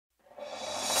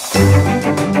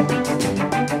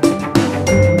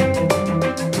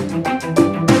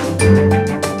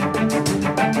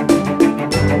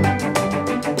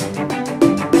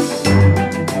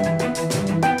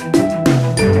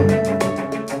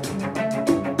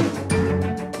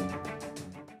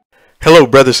Hello,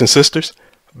 brothers and sisters.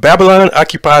 Babylon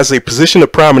occupies a position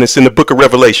of prominence in the book of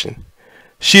Revelation.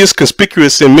 She is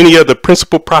conspicuous in many of the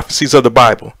principal prophecies of the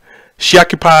Bible. She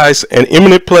occupies an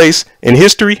eminent place in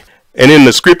history, and in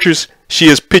the scriptures, she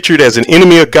is pictured as an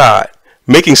enemy of God,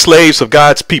 making slaves of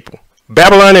God's people.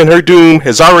 Babylon and her doom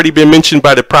has already been mentioned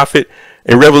by the prophet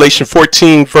in Revelation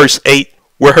 14, verse 8,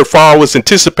 where her fall was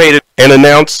anticipated and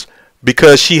announced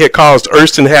because she had caused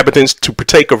earth's inhabitants to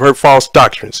partake of her false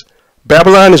doctrines.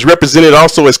 Babylon is represented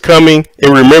also as coming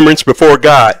in remembrance before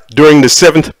God during the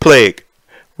seventh plague.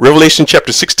 Revelation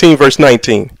chapter 16, verse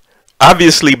 19.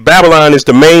 Obviously, Babylon is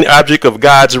the main object of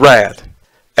God's wrath.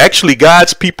 Actually,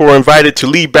 God's people are invited to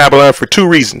leave Babylon for two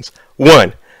reasons.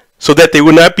 One, so that they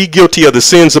will not be guilty of the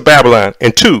sins of Babylon.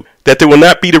 And two, that they will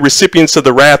not be the recipients of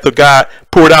the wrath of God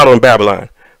poured out on Babylon.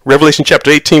 Revelation chapter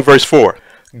 18, verse 4.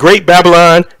 Great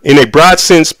Babylon, in a broad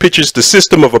sense, pictures the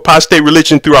system of apostate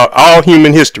religion throughout all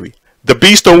human history. The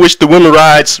beast on which the woman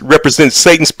rides represents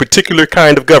Satan's particular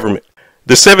kind of government.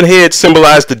 The seven heads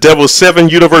symbolize the devil's seven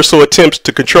universal attempts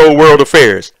to control world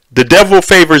affairs. The devil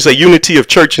favors a unity of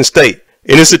church and state.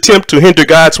 In his attempt to hinder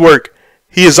God's work,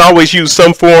 he has always used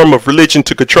some form of religion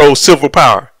to control civil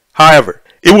power. However,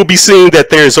 it will be seen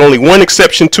that there is only one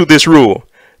exception to this rule.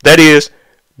 That is,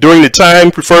 during the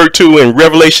time referred to in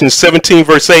Revelation 17,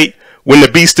 verse 8, when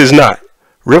the beast is not.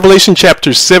 Revelation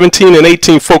chapters 17 and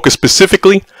 18 focus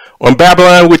specifically on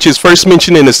Babylon, which is first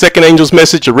mentioned in the second angel's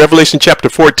message of Revelation chapter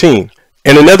 14.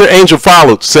 And another angel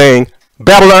followed, saying,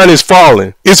 Babylon is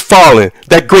fallen,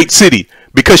 that great city,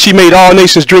 because she made all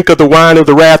nations drink of the wine of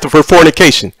the wrath of her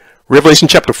fornication. Revelation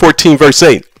chapter 14, verse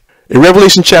 8. In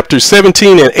Revelation chapters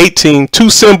 17 and 18,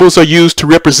 two symbols are used to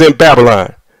represent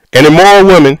Babylon: an immoral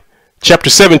woman,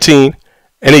 chapter 17,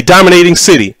 and a dominating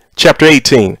city, chapter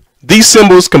 18. These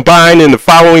symbols combine in the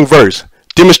following verse,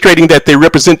 demonstrating that they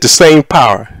represent the same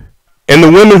power. And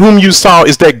the woman whom you saw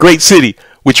is that great city,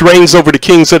 which reigns over the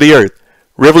kings of the earth.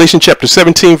 Revelation chapter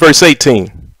 17, verse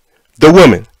 18. The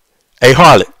woman, a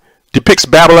harlot, depicts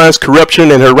Babylon's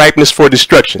corruption and her ripeness for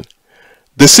destruction.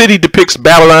 The city depicts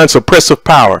Babylon's oppressive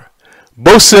power.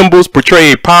 Both symbols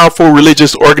portray a powerful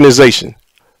religious organization.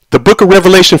 The book of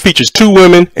Revelation features two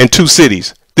women and two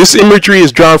cities. This imagery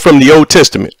is drawn from the Old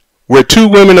Testament, where two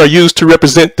women are used to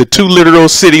represent the two literal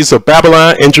cities of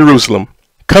Babylon and Jerusalem.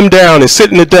 Come down and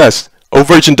sit in the dust, O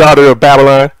virgin daughter of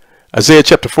Babylon. Isaiah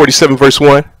chapter 47, verse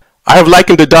 1. I have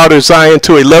likened the daughter of Zion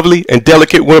to a lovely and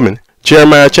delicate woman.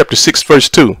 Jeremiah chapter 6, verse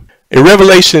 2. In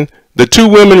Revelation, the two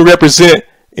women represent,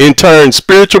 in turn,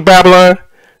 spiritual Babylon,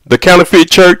 the counterfeit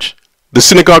church, the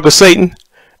synagogue of Satan,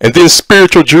 and then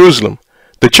spiritual Jerusalem,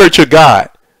 the church of God,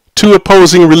 two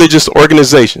opposing religious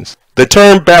organizations. The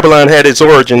term Babylon had its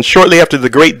origin shortly after the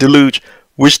great deluge,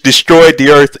 which destroyed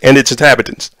the earth and its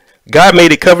inhabitants. God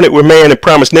made a covenant with man and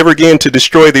promised never again to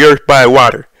destroy the earth by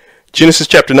water. Genesis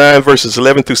chapter 9, verses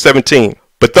 11 through 17.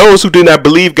 But those who did not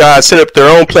believe God set up their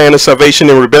own plan of salvation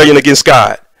in rebellion against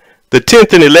God. The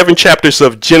 10th and 11th chapters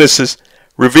of Genesis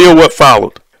reveal what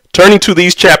followed. Turning to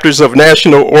these chapters of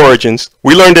national origins,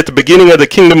 we learned that the beginning of the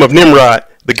kingdom of Nimrod,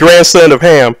 the grandson of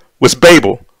Ham, was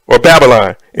Babel, or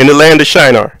Babylon, in the land of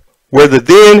Shinar, where the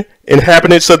then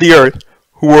inhabitants of the earth,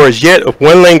 who were as yet of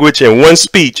one language and one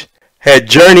speech, had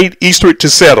journeyed eastward to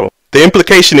settle. The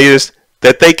implication is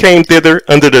that they came thither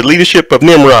under the leadership of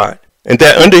Nimrod, and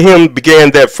that under him began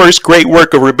that first great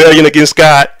work of rebellion against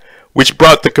God, which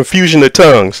brought the confusion of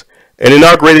tongues, and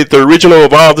inaugurated the original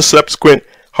of all the subsequent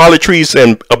harlotries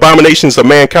and abominations of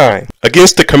mankind.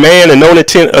 Against the command and known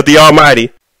intent of the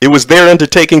Almighty, it was their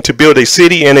undertaking to build a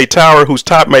city and a tower whose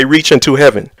top may reach unto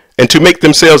heaven, and to make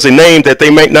themselves a name that they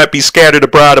might not be scattered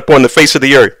abroad upon the face of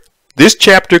the earth. This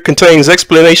chapter contains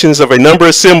explanations of a number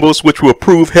of symbols which will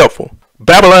prove helpful.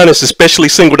 Babylon is especially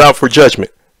singled out for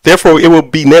judgment. Therefore, it will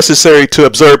be necessary to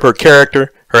observe her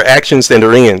character, her actions, and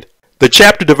her end. The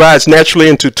chapter divides naturally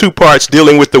into two parts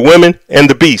dealing with the woman and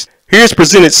the beast. Here is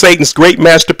presented Satan's great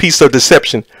masterpiece of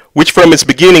deception, which from its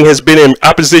beginning has been in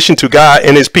opposition to God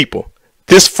and his people.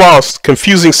 This false,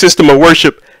 confusing system of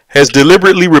worship has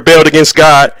deliberately rebelled against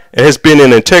God and has been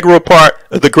an integral part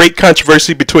of the great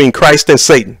controversy between Christ and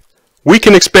Satan. We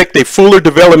can expect a fuller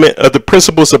development of the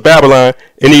principles of Babylon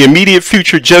in the immediate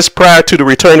future just prior to the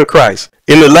return of Christ.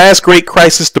 In the last great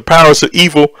crisis, the powers of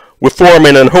evil will form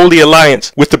an unholy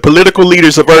alliance with the political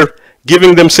leaders of earth,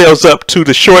 giving themselves up to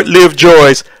the short-lived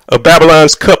joys of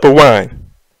Babylon's cup of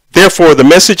wine. Therefore, the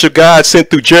message of God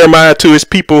sent through Jeremiah to his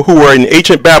people who were in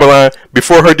ancient Babylon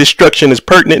before her destruction is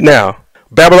pertinent now.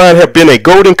 Babylon had been a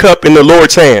golden cup in the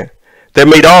Lord's hand that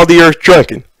made all the earth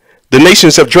drunken. The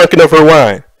nations have drunken of her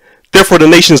wine. Therefore the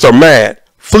nations are mad.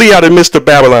 Flee out of the midst of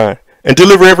Babylon, and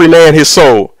deliver every man his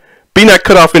soul, Be not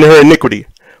cut off in her iniquity,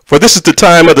 for this is the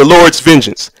time of the Lord's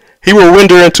vengeance. He will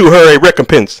render unto her a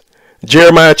recompense.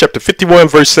 Jeremiah chapter 51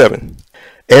 verse 7.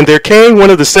 And there came one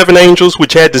of the 7 angels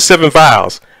which had the 7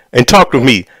 vials, and talked with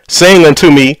me, saying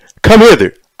unto me, Come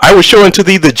hither, I will show unto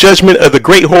thee the judgment of the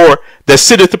great whore that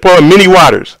sitteth upon many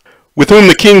waters, with whom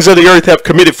the kings of the earth have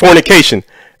committed fornication,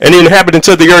 and the inhabitants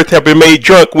of the earth have been made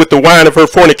drunk with the wine of her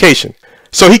fornication.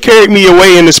 So he carried me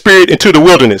away in the spirit into the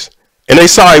wilderness, and they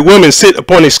saw a woman sit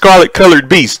upon a scarlet-colored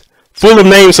beast, full of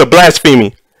names of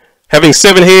blasphemy, having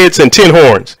 7 heads and 10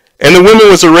 horns. And the woman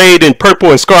was arrayed in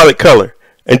purple and scarlet color,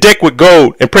 and decked with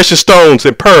gold and precious stones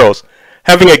and pearls,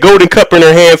 having a golden cup in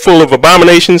her hand full of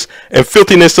abominations and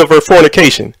filthiness of her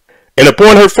fornication. And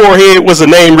upon her forehead was a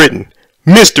name written,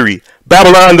 Mystery,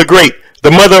 Babylon the Great,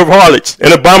 the mother of harlots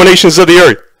and abominations of the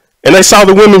earth. And I saw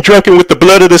the woman drunken with the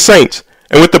blood of the saints,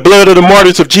 and with the blood of the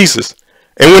martyrs of Jesus.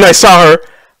 And when I saw her,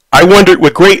 I wondered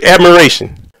with great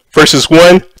admiration. Verses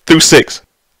 1 through 6.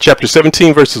 Chapter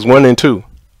 17, verses 1 and 2.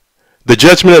 The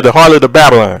judgment of the harlot of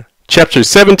Babylon. Chapters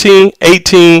 17,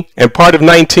 18, and part of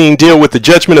 19 deal with the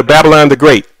judgment of Babylon the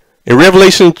Great. In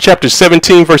Revelation chapter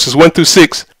 17, verses 1 through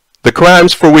 6, the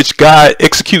crimes for which God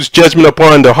executes judgment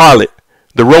upon the harlot,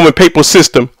 the Roman Papal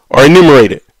system, are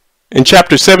enumerated. In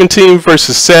chapter 17,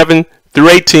 verses 7 through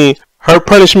 18, her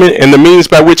punishment and the means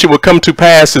by which it will come to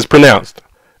pass is pronounced.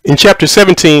 In chapter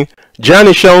 17, John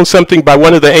is shown something by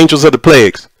one of the angels of the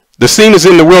plagues. The scene is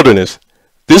in the wilderness.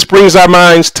 This brings our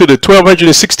minds to the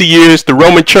 1260 years the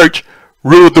Roman Church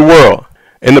ruled the world,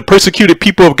 and the persecuted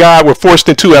people of God were forced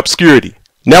into obscurity.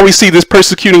 Now we see this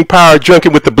persecuting power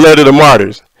drunken with the blood of the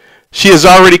martyrs. She has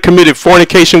already committed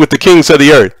fornication with the kings of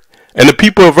the earth, and the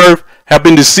people of earth have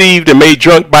been deceived and made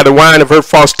drunk by the wine of her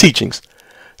false teachings.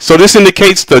 So this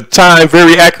indicates the time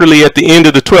very accurately at the end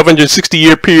of the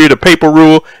 1260-year period of papal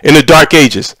rule in the Dark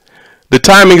Ages. The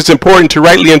timing is important to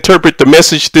rightly interpret the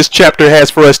message this chapter has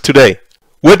for us today.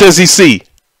 What does he see?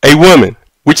 A woman,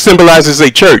 which symbolizes a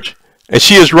church, and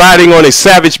she is riding on a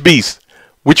savage beast,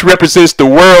 which represents the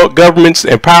world, governments,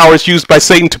 and powers used by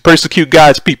Satan to persecute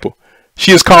God's people.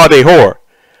 She is called a whore,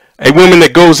 a woman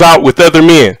that goes out with other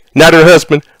men, not her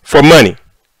husband, for money.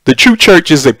 The true church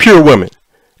is a pure woman,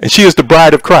 and she is the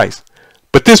bride of Christ.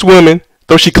 But this woman,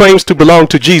 though she claims to belong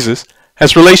to Jesus,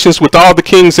 has relations with all the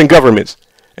kings and governments,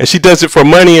 and she does it for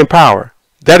money and power.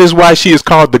 That is why she is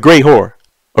called the great whore.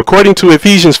 According to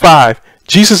Ephesians 5,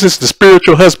 Jesus is the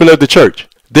spiritual husband of the church.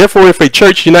 Therefore, if a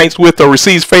church unites with or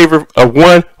receives favor of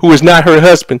one who is not her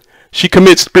husband, she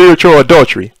commits spiritual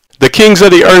adultery. The kings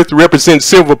of the earth represent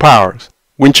civil powers.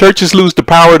 When churches lose the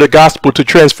power of the gospel to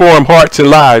transform hearts and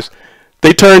lives,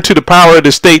 they turn to the power of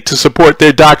the state to support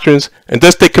their doctrines, and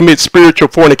thus they commit spiritual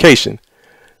fornication.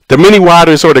 The many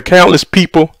waters or the countless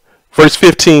people, verse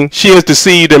 15, she has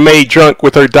deceived and made drunk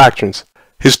with her doctrines.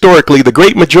 Historically, the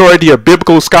great majority of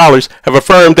biblical scholars have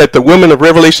affirmed that the woman of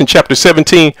Revelation chapter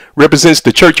 17 represents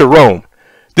the Church of Rome.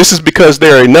 This is because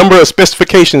there are a number of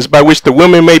specifications by which the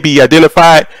woman may be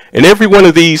identified, and every one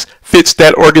of these fits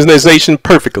that organization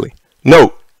perfectly.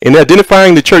 Note, in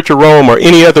identifying the Church of Rome or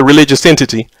any other religious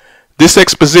entity, this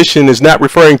exposition is not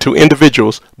referring to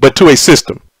individuals, but to a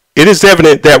system. It is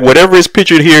evident that whatever is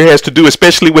pictured here has to do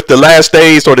especially with the last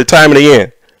days or the time of the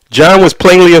end. John was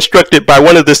plainly instructed by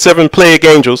one of the 7 plague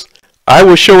angels, I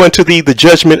will show unto thee the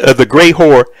judgment of the great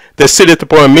whore that sitteth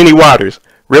upon many waters.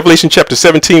 Revelation chapter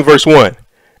 17 verse 1.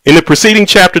 In the preceding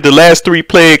chapter, the last 3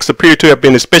 plagues appear to have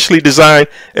been especially designed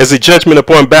as a judgment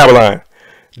upon Babylon.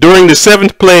 During the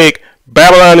 7th plague,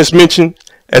 Babylon is mentioned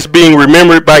as being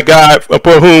remembered by God,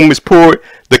 upon whom is poured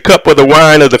the cup of the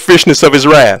wine of the fierceness of his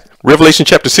wrath. Revelation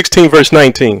chapter 16 verse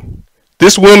 19.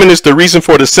 This woman is the reason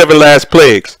for the 7 last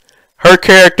plagues. Her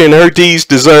character and her deeds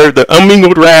deserve the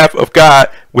unmingled wrath of God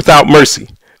without mercy.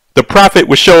 The prophet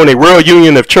was shown a royal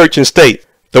union of church and state.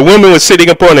 The woman was sitting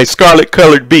upon a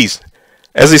scarlet-colored beast.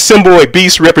 As a symbol, a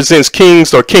beast represents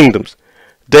kings or kingdoms.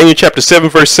 Daniel chapter 7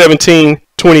 verse 17,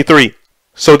 23.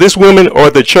 So this woman or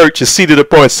the church is seated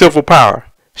upon civil power.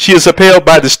 She is upheld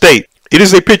by the state. It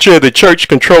is a picture of the church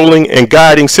controlling and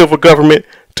guiding civil government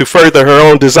to further her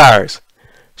own desires.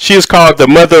 She is called the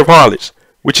mother of harlots,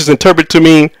 which is interpreted to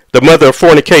mean the mother of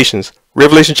fornications.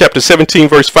 Revelation chapter 17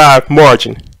 verse 5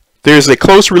 margin. There is a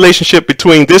close relationship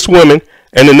between this woman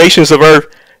and the nations of earth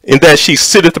in that she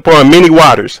sitteth upon many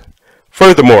waters.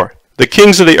 Furthermore, the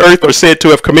kings of the earth are said to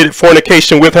have committed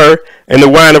fornication with her, and the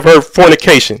wine of her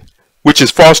fornication, which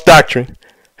is false doctrine,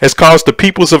 has caused the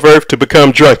peoples of earth to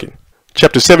become drunken.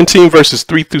 Chapter 17 verses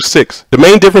 3 through 6. The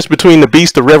main difference between the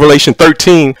beast of Revelation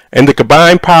 13 and the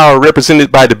combined power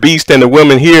represented by the beast and the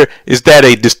woman here is that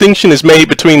a distinction is made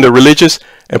between the religious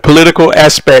and political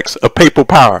aspects of papal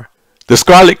power. The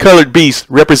scarlet-colored beast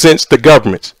represents the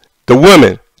governments. The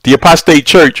woman, the apostate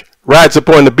church, rides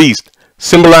upon the beast,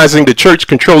 symbolizing the church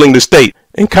controlling the state.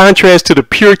 In contrast to the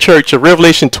pure church of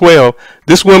Revelation 12,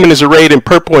 this woman is arrayed in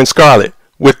purple and scarlet,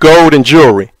 with gold and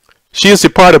jewelry. She is a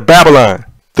part of Babylon,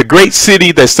 the great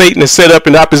city that Satan has set up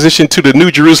in opposition to the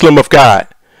New Jerusalem of God.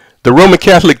 The Roman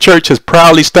Catholic Church has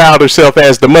proudly styled herself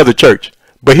as the Mother Church,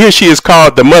 but here she is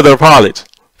called the Mother of Harlots.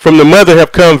 From the Mother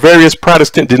have come various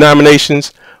Protestant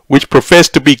denominations which profess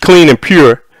to be clean and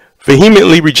pure,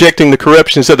 vehemently rejecting the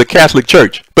corruptions of the Catholic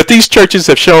Church. But these churches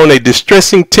have shown a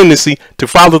distressing tendency to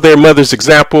follow their mother's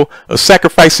example of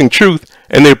sacrificing truth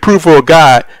and the approval of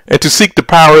God, and to seek the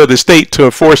power of the state to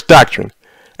enforce doctrine.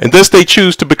 And thus they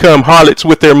choose to become harlots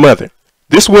with their mother.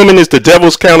 This woman is the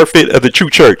devil's counterfeit of the true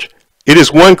church. It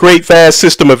is one great vast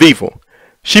system of evil.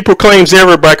 She proclaims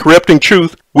error by corrupting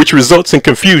truth, which results in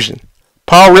confusion.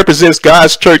 Paul represents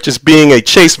God's church as being a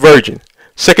chaste virgin.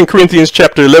 2 Corinthians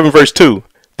chapter 11 verse 2.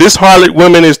 This harlot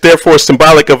woman is therefore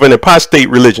symbolic of an apostate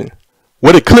religion.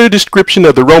 What a clear description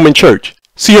of the Roman church.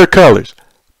 See her colors,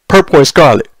 purple and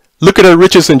scarlet. Look at her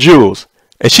riches and jewels.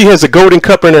 And she has a golden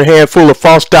cup in her hand full of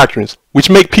false doctrines, which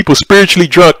make people spiritually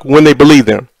drunk when they believe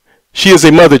them. She is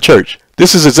a mother church.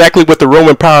 This is exactly what the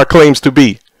Roman power claims to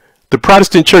be. The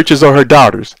Protestant churches are her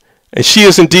daughters, and she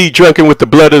is indeed drunken with the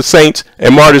blood of saints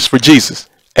and martyrs for Jesus,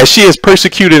 as she has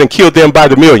persecuted and killed them by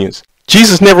the millions.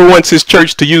 Jesus never wants his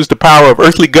church to use the power of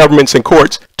earthly governments and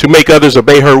courts to make others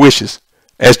obey her wishes.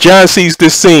 As John sees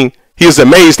this scene, he is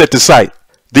amazed at the sight.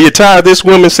 The attire of this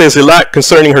woman says a lot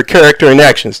concerning her character and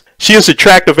actions. She is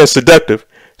attractive and seductive.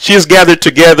 She has gathered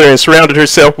together and surrounded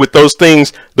herself with those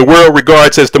things the world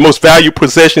regards as the most valued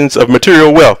possessions of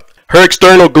material wealth. Her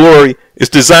external glory is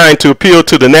designed to appeal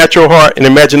to the natural heart and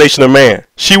imagination of man.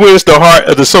 She wins the heart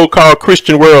of the so-called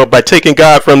Christian world by taking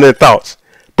God from their thoughts.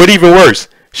 But even worse,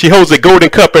 she holds a golden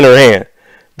cup in her hand.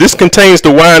 This contains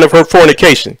the wine of her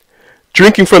fornication.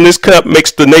 Drinking from this cup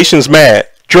makes the nations mad,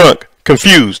 drunk,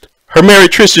 confused. Her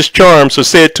meretricious charms are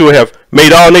said to have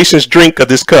made all nations drink of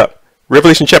this cup.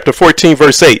 Revelation chapter 14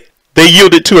 verse 8. They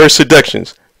yielded to her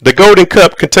seductions. The golden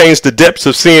cup contains the depths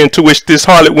of sin to which this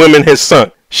harlot woman has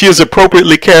sunk. She is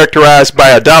appropriately characterized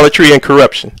by idolatry and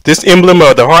corruption. This emblem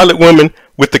of the harlot woman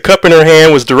with the cup in her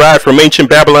hand was derived from ancient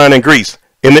Babylon and Greece.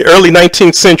 In the early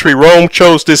 19th century, Rome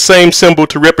chose this same symbol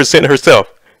to represent herself.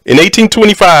 In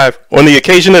 1825, on the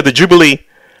occasion of the Jubilee,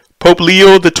 Pope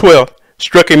Leo XII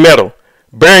struck a medal,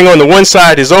 bearing on the one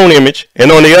side his own image,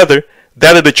 and on the other,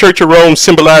 that of the Church of Rome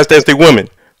symbolized as the woman,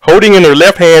 holding in her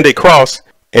left hand a cross,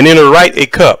 and in her right a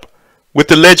cup, with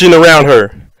the legend around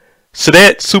her,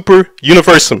 Sedet Super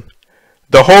Universum.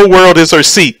 The whole world is her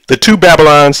seat, the two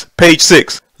Babylons, page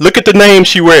 6. Look at the name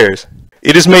she wears.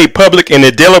 It is made public and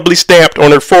indelibly stamped on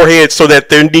her forehead so that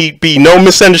there need be no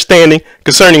misunderstanding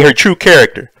concerning her true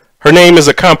character. Her name is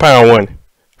a compound one.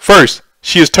 First,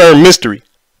 she is termed mystery.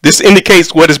 This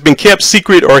indicates what has been kept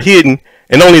secret or hidden,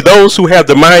 and only those who have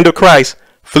the mind of Christ,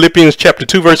 Philippians chapter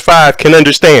 2 verse 5, can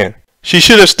understand. She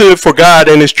should have stood for God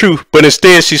and his truth, but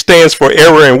instead she stands for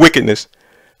error and wickedness.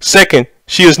 Second,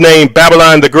 she is named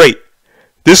Babylon the Great.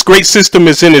 This great system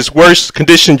is in its worst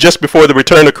condition just before the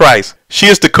return of Christ. She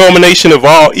is the culmination of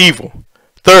all evil.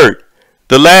 Third,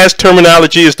 the last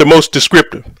terminology is the most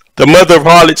descriptive. The mother of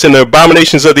harlots and the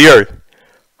abominations of the earth.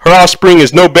 Her offspring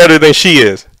is no better than she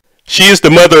is. She is the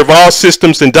mother of all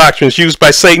systems and doctrines used by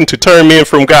Satan to turn men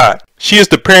from God. She is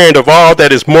the parent of all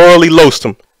that is morally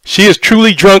loathsome. She is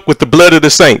truly drunk with the blood of the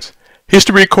saints.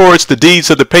 History records the deeds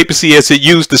of the papacy as it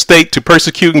used the state to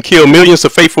persecute and kill millions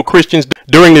of faithful Christians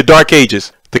during the Dark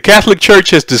Ages. The Catholic Church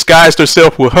has disguised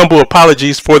herself with humble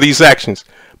apologies for these actions,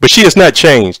 but she has not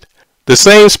changed. The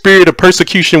same spirit of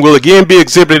persecution will again be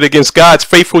exhibited against God's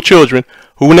faithful children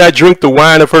who will not drink the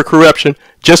wine of her corruption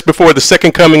just before the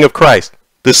second coming of Christ.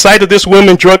 The sight of this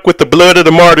woman drunk with the blood of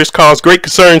the martyrs caused great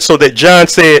concern, so that John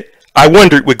said, "I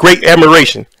wondered with great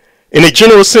admiration." In a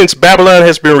general sense, Babylon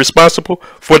has been responsible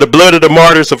for the blood of the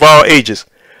martyrs of all ages.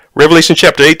 Revelation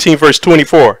chapter 18 verse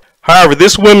 24. However,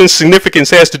 this woman's significance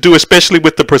has to do especially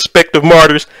with the prospective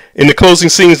martyrs in the closing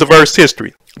scenes of Earth's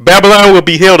history. Babylon will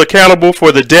be held accountable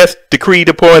for the death decreed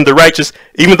upon the righteous,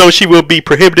 even though she will be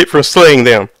prohibited from slaying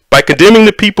them. By condemning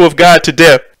the people of God to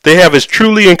death, they have as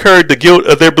truly incurred the guilt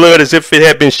of their blood as if it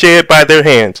had been shed by their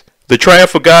hands. The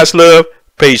Triumph of God's Love,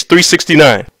 page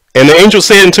 369. And the angel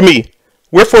said unto me,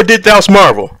 Wherefore didst thou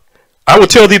marvel? I will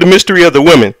tell thee the mystery of the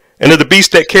woman, and of the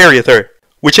beast that carrieth her,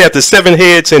 which hath the 7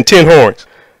 heads and 10 horns.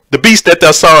 The beast that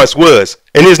thou sawest was,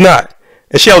 and is not,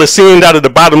 and shall ascend out of the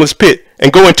bottomless pit,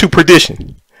 and go into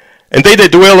perdition. And they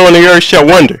that dwell on the earth shall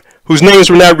wonder, whose names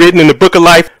were not written in the book of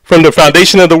life from the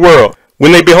foundation of the world,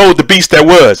 when they behold the beast that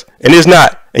was, and is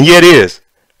not, and yet is.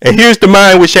 And here's the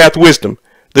mind which hath wisdom.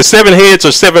 The 7 heads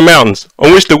are 7 mountains,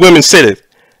 on which the woman sitteth,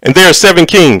 and there are 7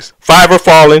 kings. 5 are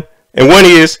fallen, and 1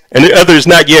 is, and the other is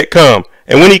not yet come.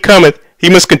 And when he cometh, he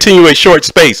must continue a short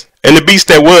space. And the beast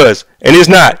that was, and is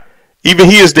not, even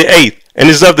he is the 8th, and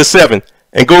is of the 7th,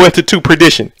 and goeth into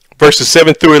perdition. Verses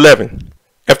 7 through 11.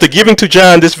 After giving to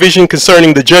John this vision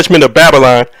concerning the judgment of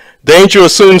Babylon, the angel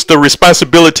assumes the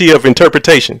responsibility of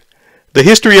interpretation. The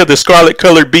history of the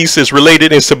scarlet-colored beast is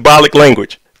related in symbolic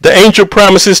language. The angel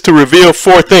promises to reveal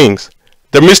 4 things: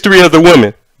 the mystery of the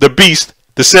woman, the beast,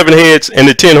 the 7 heads, and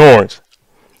the 10 horns.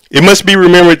 It must be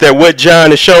remembered that what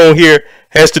John is shown here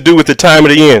has to do with the time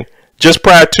of the end, just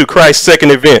prior to Christ's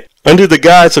second advent. Under the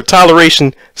guise of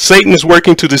toleration, Satan is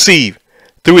working to deceive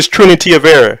through his trinity of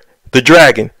error: the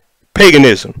dragon,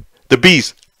 paganism, the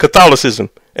beast, Catholicism,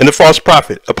 and the false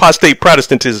prophet, apostate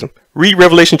Protestantism. Read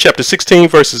Revelation chapter 16,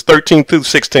 verses 13 through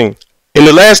 16. In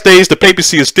the last days, the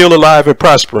papacy is still alive and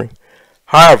prospering.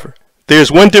 However, there is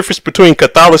one difference between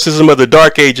Catholicism of the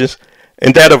Dark Ages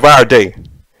and that of our day.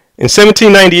 In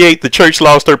 1798, the church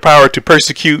lost her power to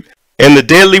persecute, and the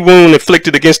deadly wound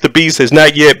inflicted against the beast has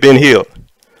not yet been healed.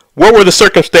 What were the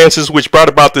circumstances which brought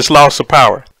about this loss of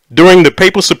power? During the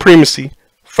papal supremacy,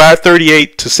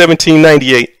 538 to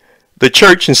 1798, the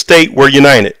church and state were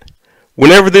united.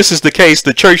 Whenever this is the case,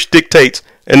 the church dictates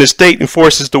and the state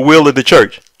enforces the will of the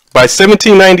church. By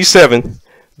 1797,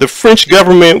 the French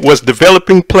government was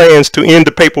developing plans to end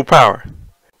the papal power.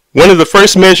 One of the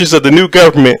first measures of the new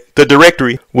government, the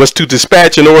Directory, was to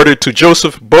dispatch an order to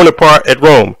Joseph Bonaparte at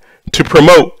Rome to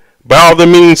promote, by all the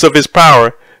means of his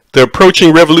power, the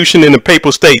approaching revolution in the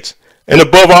papal states, and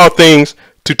above all things,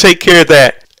 to take care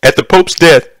that, at the Pope's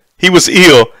death, he was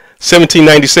ill,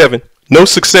 1797, no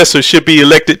successor should be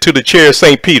elected to the chair of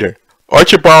St. Peter.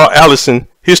 Archibald Allison,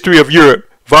 History of Europe,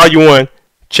 Volume 1,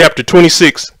 Chapter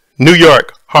 26, New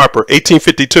York, Harper,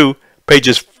 1852,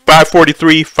 pages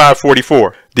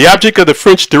 543-544. The object of the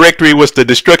French Directory was the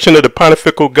destruction of the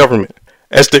pontifical government.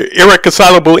 As the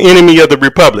irreconcilable enemy of the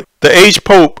Republic, the aged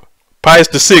Pope, Pius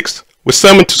VI, was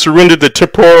summoned to surrender the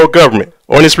temporal government.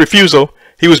 On his refusal,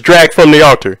 he was dragged from the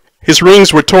altar. His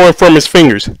rings were torn from his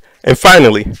fingers. And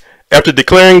finally, after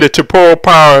declaring the temporal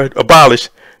power abolished,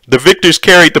 the victors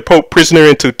carried the Pope prisoner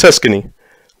into Tuscany,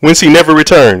 whence he never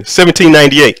returned,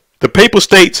 1798. The Papal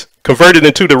States, converted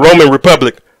into the Roman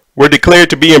Republic, were declared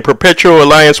to be in perpetual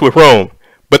alliance with Rome,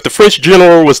 but the French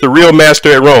general was the real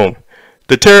master at Rome.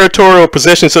 The territorial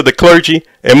possessions of the clergy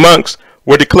and monks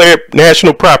were declared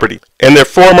national property, and their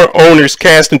former owners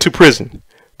cast into prison.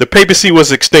 The papacy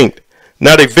was extinct.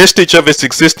 Not a vestige of its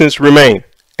existence remained,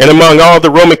 and among all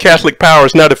the Roman Catholic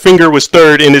powers not a finger was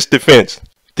stirred in its defense.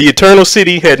 The Eternal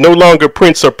City had no longer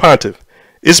prince or pontiff.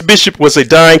 Its bishop was a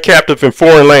dying captive in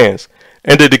foreign lands,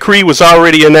 and the decree was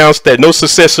already announced that no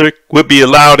successor would be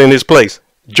allowed in his place.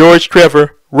 George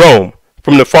Trevor, Rome,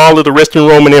 From the Fall of the Western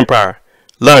Roman Empire,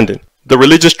 London, The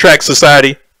Religious Tract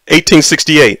Society,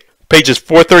 1868, pages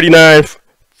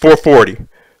 439-440,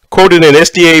 quoted in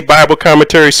SDA Bible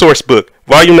Commentary Sourcebook,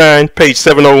 Volume 9, page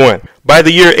 701. By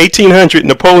the year 1800,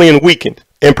 Napoleon weakened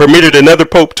and permitted another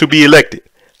pope to be elected.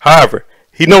 However,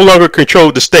 he no longer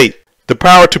controlled the state. The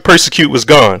power to persecute was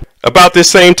gone. About this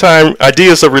same time,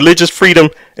 ideas of religious freedom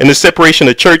and the separation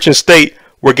of church and state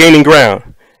were gaining ground.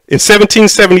 In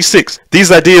 1776,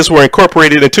 these ideas were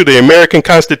incorporated into the American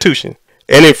Constitution,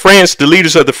 and in France, the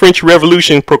leaders of the French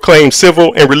Revolution proclaimed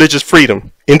civil and religious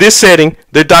freedom. In this setting,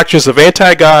 their doctrines of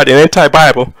anti-God and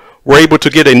anti-Bible were able to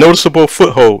get a noticeable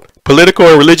foothold. Political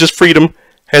and religious freedom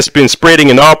has been spreading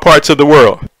in all parts of the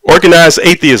world. Organized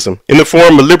atheism, in the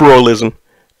form of liberalism,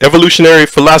 evolutionary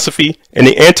philosophy, and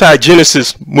the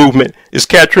anti-Genesis movement is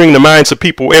capturing the minds of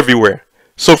people everywhere.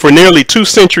 So for nearly 2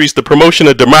 centuries, the promotion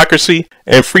of democracy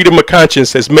and freedom of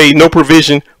conscience has made no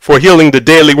provision for healing the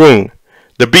deadly wound.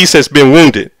 The beast has been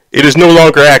wounded. It is no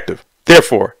longer active.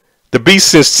 Therefore, the beast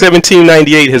since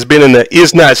 1798 has been in the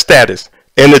is not status,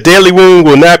 and the deadly wound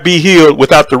will not be healed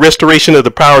without the restoration of the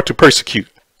power to persecute.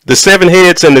 The 7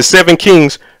 heads and the 7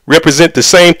 kings represent the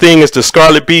same thing as the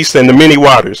scarlet beast and the many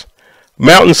waters.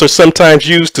 Mountains are sometimes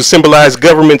used to symbolize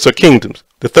governments or kingdoms.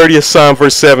 The 30th Psalm,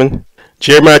 verse 7,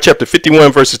 Jeremiah chapter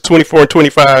 51, verses 24 and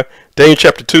 25, Daniel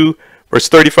chapter 2, verse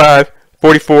 35,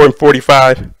 44 and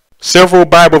 45. Several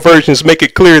Bible versions make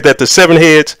it clear that the 7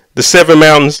 heads, the 7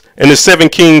 mountains, and the 7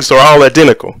 kings are all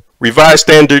identical. Revised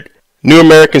Standard, New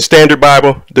American Standard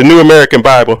Bible, the New American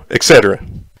Bible, etc.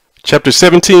 Chapter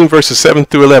 17, verses 7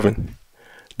 through 11.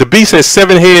 The beast has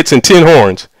 7 heads and 10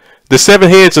 horns. The 7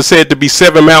 heads are said to be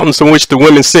 7 mountains on which the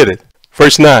women sitteth,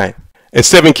 verse 9, and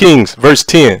 7 kings, verse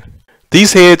 10.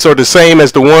 These heads are the same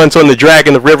as the ones on the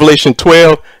dragon of Revelation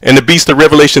 12 and the beast of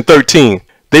Revelation 13.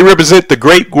 They represent the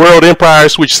great world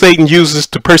empires which Satan uses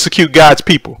to persecute God's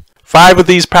people. 5 of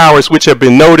these powers which have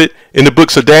been noted in the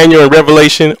books of Daniel and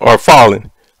Revelation are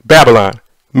fallen: Babylon,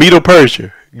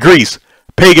 Medo-Persia, Greece,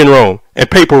 pagan Rome, and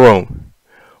papal Rome.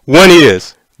 One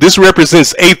is, this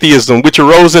represents atheism, which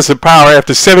arose as a power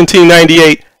after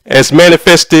 1798 as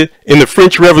manifested in the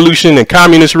French Revolution and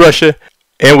Communist Russia,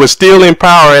 and was still in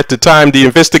power at the time the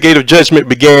investigative judgment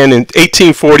began in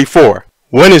 1844.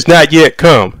 One is not yet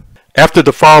come. After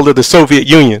the fall of the Soviet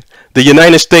Union, the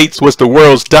United States was the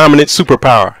world's dominant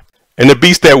superpower, and the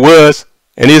beast that was,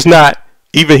 and is not,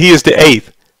 even he is the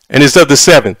 8th, and is of the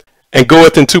 7th, and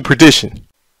goeth into perdition.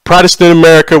 Protestant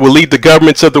America will lead the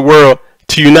governments of the world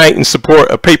to unite in support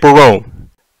of papal Rome.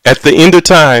 At the end of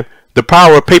time, the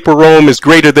power of papal Rome is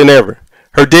greater than ever.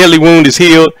 Her deadly wound is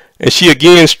healed, and she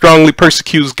again strongly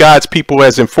persecutes God's people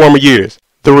as in former years.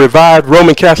 The revived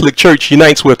Roman Catholic Church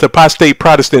unites with apostate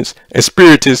Protestants and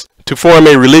Spiritists to form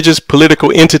a religious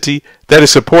political entity that is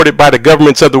supported by the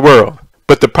governments of the world.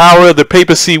 But the power of the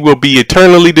papacy will be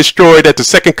eternally destroyed at the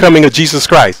second coming of Jesus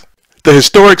Christ. The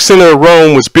historic center of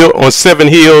Rome was built on 7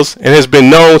 hills and has been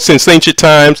known since ancient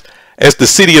times as the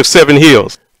city of 7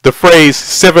 hills. The phrase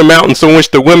 7 mountains on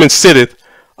which the woman sitteth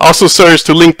also serves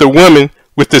to link the woman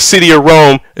with the city of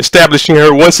Rome, establishing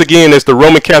her once again as the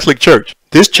Roman Catholic Church.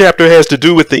 This chapter has to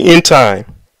do with the end time.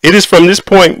 It is from this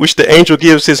point which the angel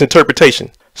gives his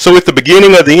interpretation. So at the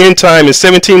beginning of the end time in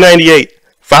 1798,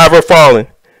 5 are fallen.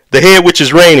 The head which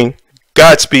is reigning,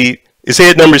 Godspeed, is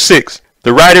head number 6.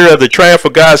 The writer of the Triumph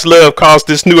of God's Love calls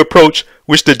this new approach,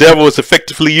 which the devil is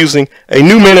effectively using, a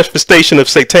new manifestation of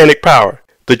satanic power.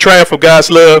 The Triumph of God's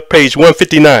Love, page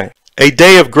 159. A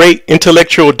day of great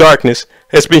intellectual darkness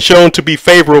has been shown to be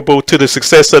favorable to the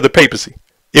success of the papacy.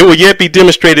 It will yet be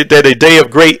demonstrated that a day of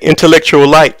great intellectual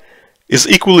light is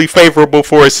equally favorable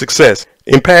for its success.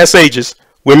 In past ages,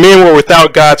 when men were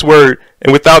without God's word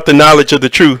and without the knowledge of the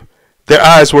truth, their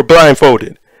eyes were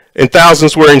blindfolded, and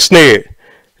thousands were ensnared,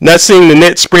 not seeing the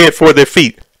net spread for their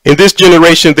feet. In this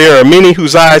generation there are many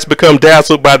whose eyes become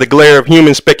dazzled by the glare of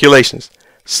human speculations,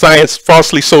 science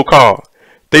falsely so called.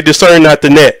 They discern not the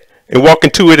net, and walk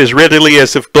into it as readily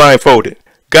as if blindfolded.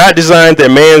 God designed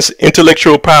that man's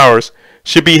intellectual powers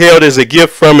should be held as a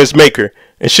gift from his maker,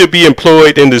 and should be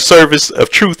employed in the service of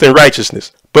truth and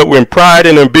righteousness. But when pride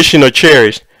and ambition are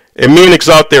cherished, and men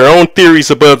exalt their own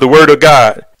theories above the word of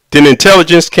God, then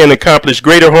intelligence can accomplish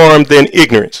greater harm than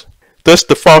ignorance. Thus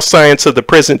the false science of the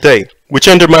present day, which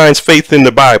undermines faith in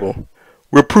the Bible,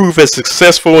 will prove as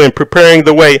successful in preparing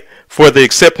the way for the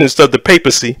acceptance of the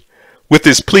papacy with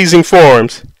its pleasing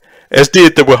forms, as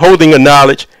did the withholding of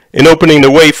knowledge and opening the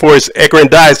way for its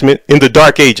aggrandizement in the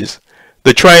Dark Ages.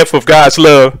 The Triumph of God's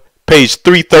Love, page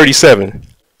 337.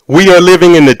 We are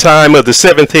living in the time of the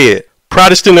 7th head.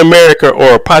 Protestant America,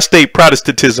 or apostate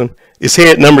Protestantism, is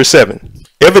head number 7.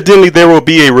 Evidently there will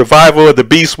be a revival of the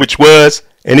beast which was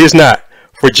and is not.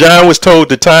 For John was told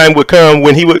the time would come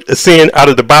when he would ascend out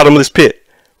of the bottomless pit.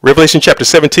 Revelation chapter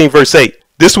 17 verse 8.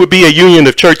 This would be a union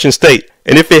of church and state,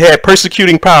 and if it had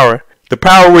persecuting power, the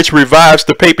power which revives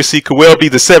the papacy could well be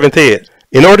the 7th head.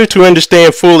 In order to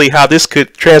understand fully how this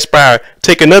could transpire,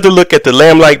 take another look at the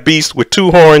lamb-like beast with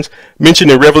 2 horns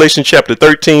mentioned in Revelation chapter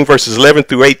 13 verses 11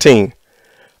 through 18.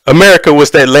 America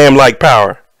was that lamb-like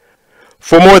power.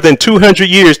 For more than 200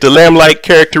 years the lamb-like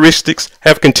characteristics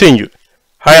have continued.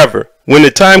 However, when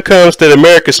the time comes that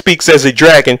America speaks as a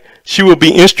dragon, she will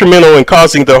be instrumental in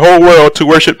causing the whole world to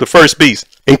worship the first beast.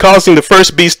 In causing the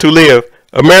first beast to live,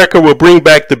 America will bring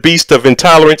back the beast of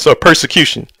intolerance or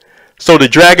persecution. So the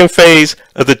dragon phase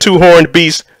of the 2-horned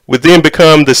beast would then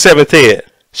become the 7th head.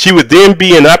 She would then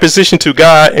be in opposition to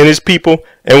God and his people,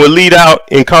 and would lead out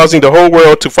in causing the whole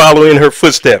world to follow in her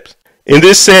footsteps. In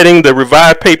this setting, the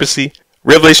revived papacy,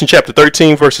 Revelation chapter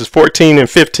 13 verses 14 and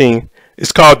 15,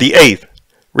 is called the 8th.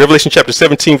 Revelation chapter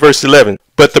 17 verse 11.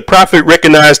 But the prophet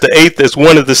recognized the 8th as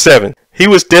one of the 7. He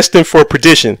was destined for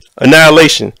perdition,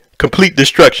 annihilation, complete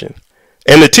destruction.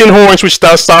 And the 10 horns which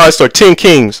thou sawest are 10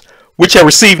 kings, which have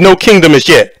received no kingdom as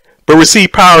yet, but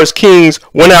receive power as kings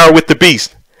 1 hour with the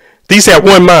beast. These have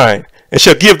one mind, and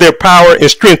shall give their power and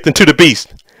strength unto the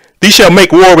beast. These shall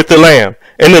make war with the Lamb,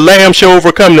 and the Lamb shall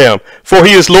overcome them. For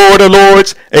he is Lord of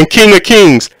lords and King of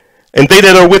kings, and they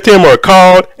that are with him are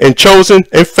called and chosen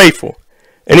and faithful.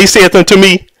 And he saith unto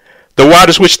me, the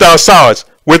waters which thou sawest,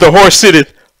 where the horse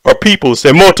sitteth, are peoples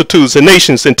and multitudes and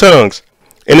nations and tongues.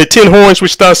 And the 10 horns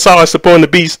which thou sawest upon the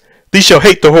beast, these shall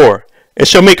hate the whore, and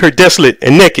shall make her desolate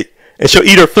and naked, and shall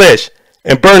eat her flesh,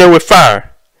 and burn her with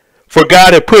fire. For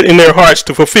God hath put in their hearts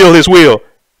to fulfill his will,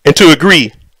 and to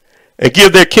agree. and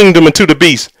give their kingdom unto the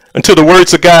beast, until the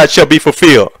words of God shall be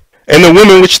fulfilled. And the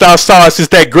woman which thou sawest is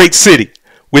that great city,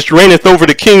 which reigneth over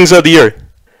the kings of the earth.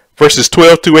 Verses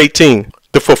 12 through 18.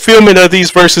 The fulfillment of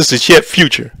these verses is yet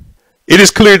future. It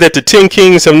is clear that the 10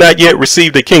 kings have not yet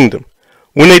received a kingdom.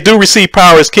 When they do receive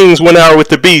power as kings 1 hour with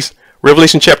the beast,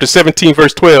 Revelation chapter 17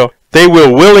 verse 12, they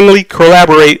will willingly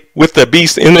collaborate with the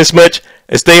beast inasmuch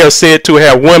as they are said to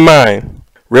have one mind.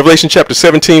 Revelation chapter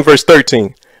 17 verse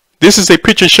 13. This is a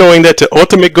picture showing that the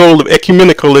ultimate goal of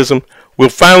ecumenicalism will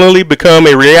finally become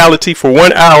a reality for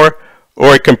 1 hour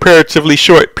or a comparatively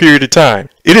short period of time.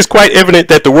 It is quite evident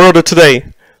that the world of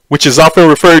today, which is often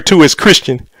referred to as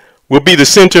Christian, will be the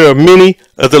center of many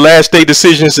of the last day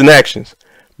decisions and actions.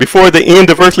 Before the end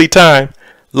of earthly time,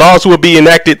 laws will be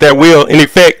enacted that will, in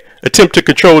effect, attempt to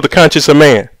control the conscience of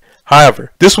man.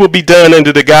 However, this will be done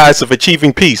under the guise of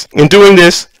achieving peace. In doing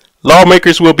this,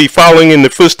 lawmakers will be following in the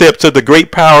footsteps of the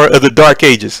great power of the Dark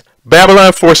Ages.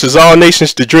 Babylon forces all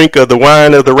nations to drink of the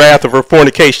wine of the wrath of her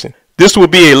fornication. This will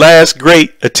be a last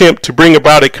great attempt to bring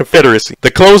about a confederacy.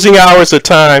 The closing hours of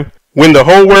time, when the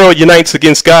whole world unites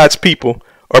against God's people,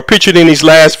 are pictured in these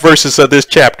last verses of this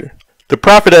chapter. The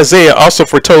prophet Isaiah also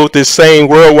foretold this same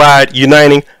worldwide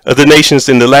uniting of the nations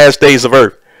in the last days of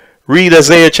earth. Read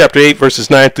Isaiah chapter 8 verses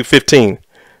 9 through 15.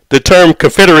 The term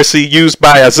confederacy used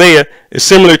by Isaiah is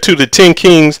similar to the 10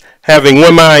 kings having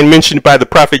one mind mentioned by the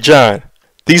prophet John.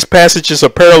 These passages are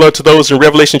parallel to those in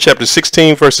Revelation chapter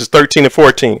 16 verses 13 and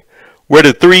 14, where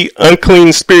the 3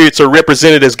 unclean spirits are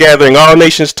represented as gathering all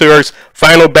nations to earth's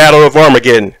final battle of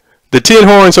Armageddon. The 10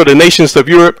 horns are the nations of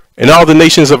Europe and all the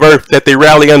nations of earth that they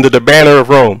rally under the banner of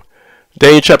Rome.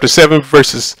 Daniel chapter 7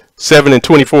 verses 7 and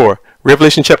 24.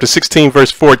 Revelation chapter 16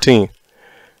 verse 14.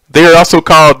 They are also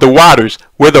called the waters,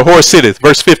 where the whore sitteth,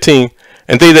 verse 15,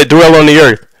 and they that dwell on the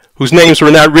earth, whose names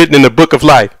were not written in the book of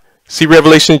life. See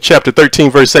Revelation chapter 13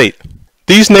 verse 8.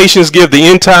 These nations give the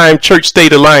end-time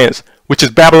church-state alliance, which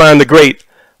is Babylon the Great,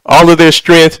 all of their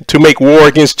strength to make war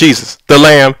against Jesus, the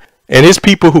Lamb, and his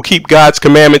people who keep God's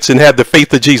commandments and have the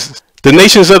faith of Jesus. The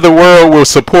nations of the world will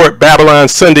support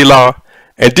Babylon's Sunday law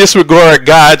and disregard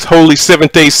God's holy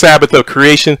 7th-day Sabbath of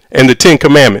creation and the 10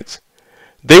 commandments.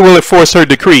 They will enforce her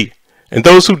decree, and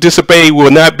those who disobey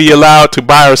will not be allowed to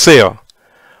buy or sell.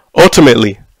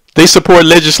 Ultimately, they support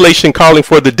legislation calling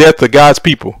for the death of God's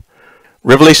people.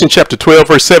 Revelation chapter 12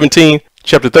 verse 17,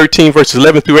 chapter 13 verses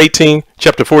 11 through 18,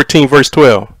 chapter 14 verse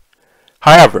 12.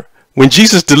 However, when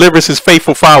Jesus delivers his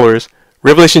faithful followers,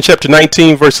 Revelation chapter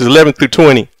 19 verses 11 through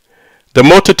 20, the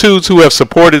multitudes who have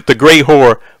supported the great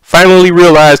whore finally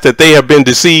realize that they have been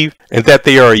deceived and that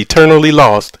they are eternally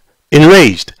lost.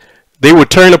 Enraged, they will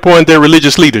turn upon their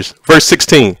religious leaders. Verse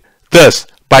 16. Thus,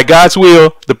 by God's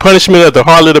will, the punishment of the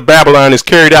harlot of Babylon is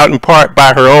carried out in part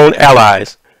by her own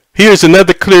allies. Here is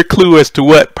another clear clue as to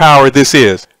what power this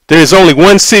is. There is only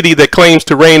one city that claims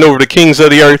to reign over the kings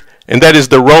of the earth, and that is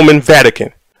the Roman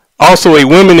Vatican. Also, a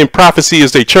woman in prophecy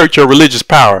is a church or religious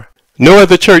power. No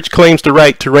other church claims the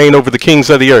right to reign over the kings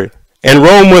of the earth. And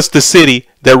Rome was the city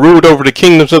that ruled over the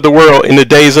kingdoms of the world in the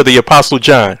days of the Apostle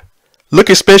John. Look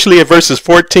especially at verses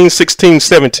 14, 16,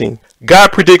 17.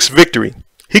 God predicts victory.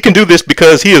 He can do this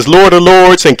because he is Lord of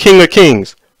lords and King of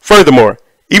kings. Furthermore,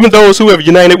 even those who have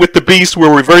united with the beast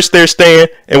will reverse their stand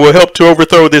and will help to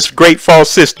overthrow this great false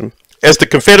system. As the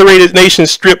confederated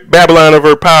nations strip Babylon of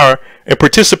her power and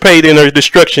participate in her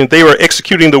destruction, they are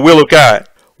executing the will of God.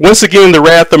 Once again, the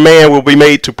wrath of man will be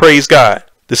made to praise God.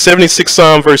 The 76th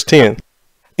Psalm, verse 10.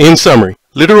 In summary,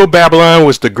 literal Babylon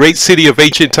was the great city of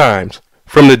ancient times.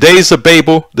 From the days of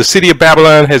Babel, the city of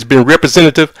Babylon has been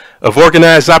representative of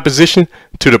organized opposition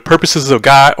to the purposes of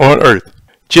God on earth.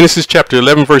 Genesis chapter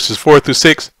 11 verses 4 through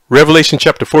 6, Revelation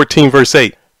chapter 14 verse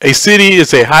 8. A city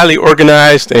is a highly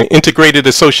organized and integrated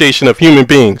association of human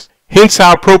beings. Hence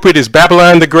how appropriate is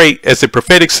Babylon the Great as a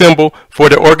prophetic symbol for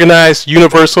the organized,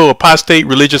 universal, apostate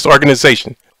religious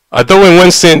organization. Although in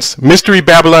one sense, Mystery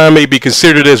Babylon may be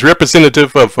considered as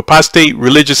representative of apostate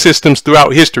religious systems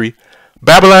throughout history,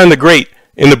 Babylon the Great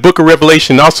in the book of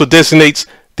Revelation also designates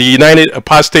the united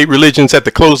apostate religions at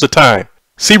the close of time.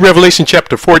 See Revelation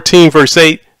chapter 14 verse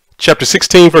 8, chapter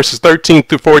 16 verses 13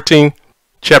 through 14,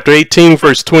 chapter 18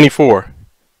 verse 24.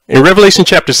 In Revelation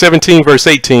chapter 17 verse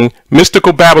 18,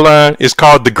 mystical Babylon is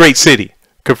called the Great City.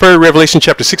 Compare Revelation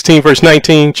chapter 16 verse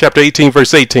 19, chapter 18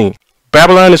 verse 18.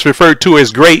 Babylon is referred to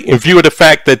as great in view of the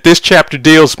fact that this chapter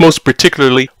deals most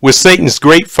particularly with Satan's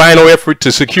great final effort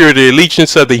to secure the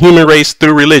allegiance of the human race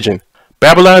through religion.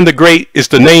 Babylon the Great is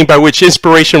the name by which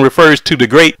inspiration refers to the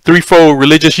great threefold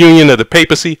religious union of the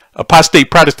papacy, apostate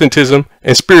Protestantism,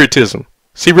 and Spiritism.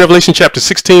 See Revelation chapter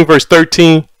 16 verse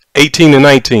 13, 18, and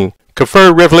 19.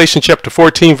 Confer Revelation chapter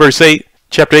 14 verse 8,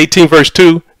 chapter 18 verse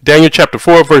 2, Daniel chapter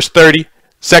 4 verse 30,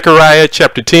 Zechariah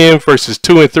chapter 10 verses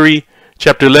 2 and 3,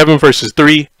 chapter 11 verses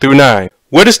 3 through 9.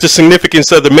 What is the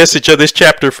significance of the message of this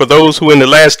chapter for those who in the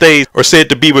last days are said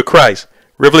to be with Christ?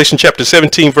 Revelation chapter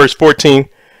 17 verse 14,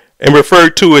 and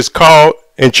referred to as called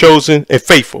and chosen and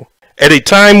faithful. At a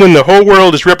time when the whole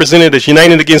world is represented as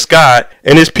united against God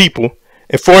and his people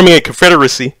and forming a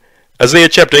confederacy, Isaiah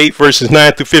chapter 8 verses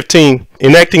 9 through 15,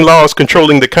 enacting laws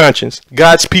controlling the conscience,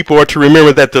 God's people are to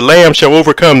remember that the Lamb shall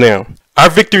overcome them. Our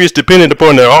victory is dependent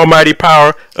upon the almighty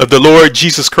power of the Lord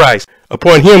Jesus Christ.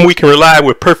 Upon him we can rely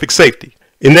with perfect safety.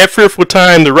 In that fearful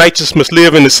time, the righteous must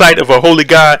live in the sight of a holy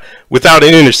God without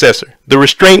an intercessor. The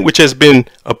restraint which has been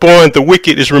upon the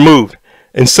wicked is removed,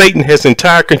 and Satan has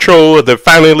entire control of the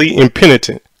finally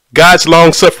impenitent. God's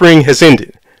long suffering has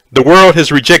ended. The world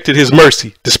has rejected his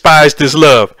mercy, despised his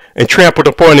love, and trampled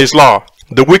upon his law.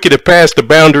 The wicked have passed the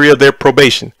boundary of their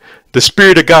probation. The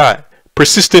Spirit of God,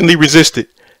 persistently resisted,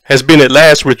 has been at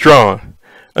last withdrawn.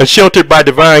 Unsheltered by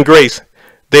divine grace,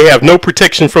 they have no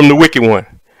protection from the wicked one.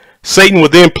 Satan will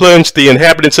then plunge the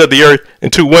inhabitants of the earth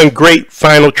into one great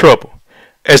final trouble.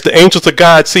 As the angels of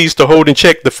God cease to hold in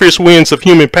check the fierce winds of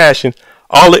human passion,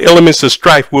 all the elements of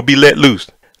strife will be let loose.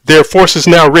 Their forces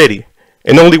now ready,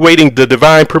 and only waiting the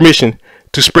divine permission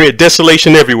to spread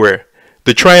desolation everywhere.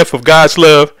 The Triumph of God's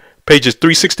Love, pages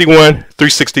 361,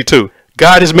 362.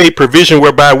 God has made provision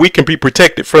whereby we can be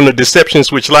protected from the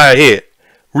deceptions which lie ahead.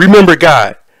 Remember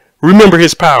God. Remember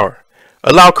his power.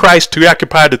 Allow Christ to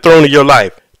occupy the throne of your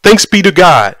life. Thanks be to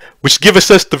God, which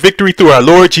giveth us the victory through our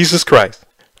Lord Jesus Christ.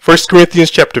 1 Corinthians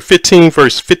chapter 15,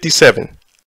 verse 57.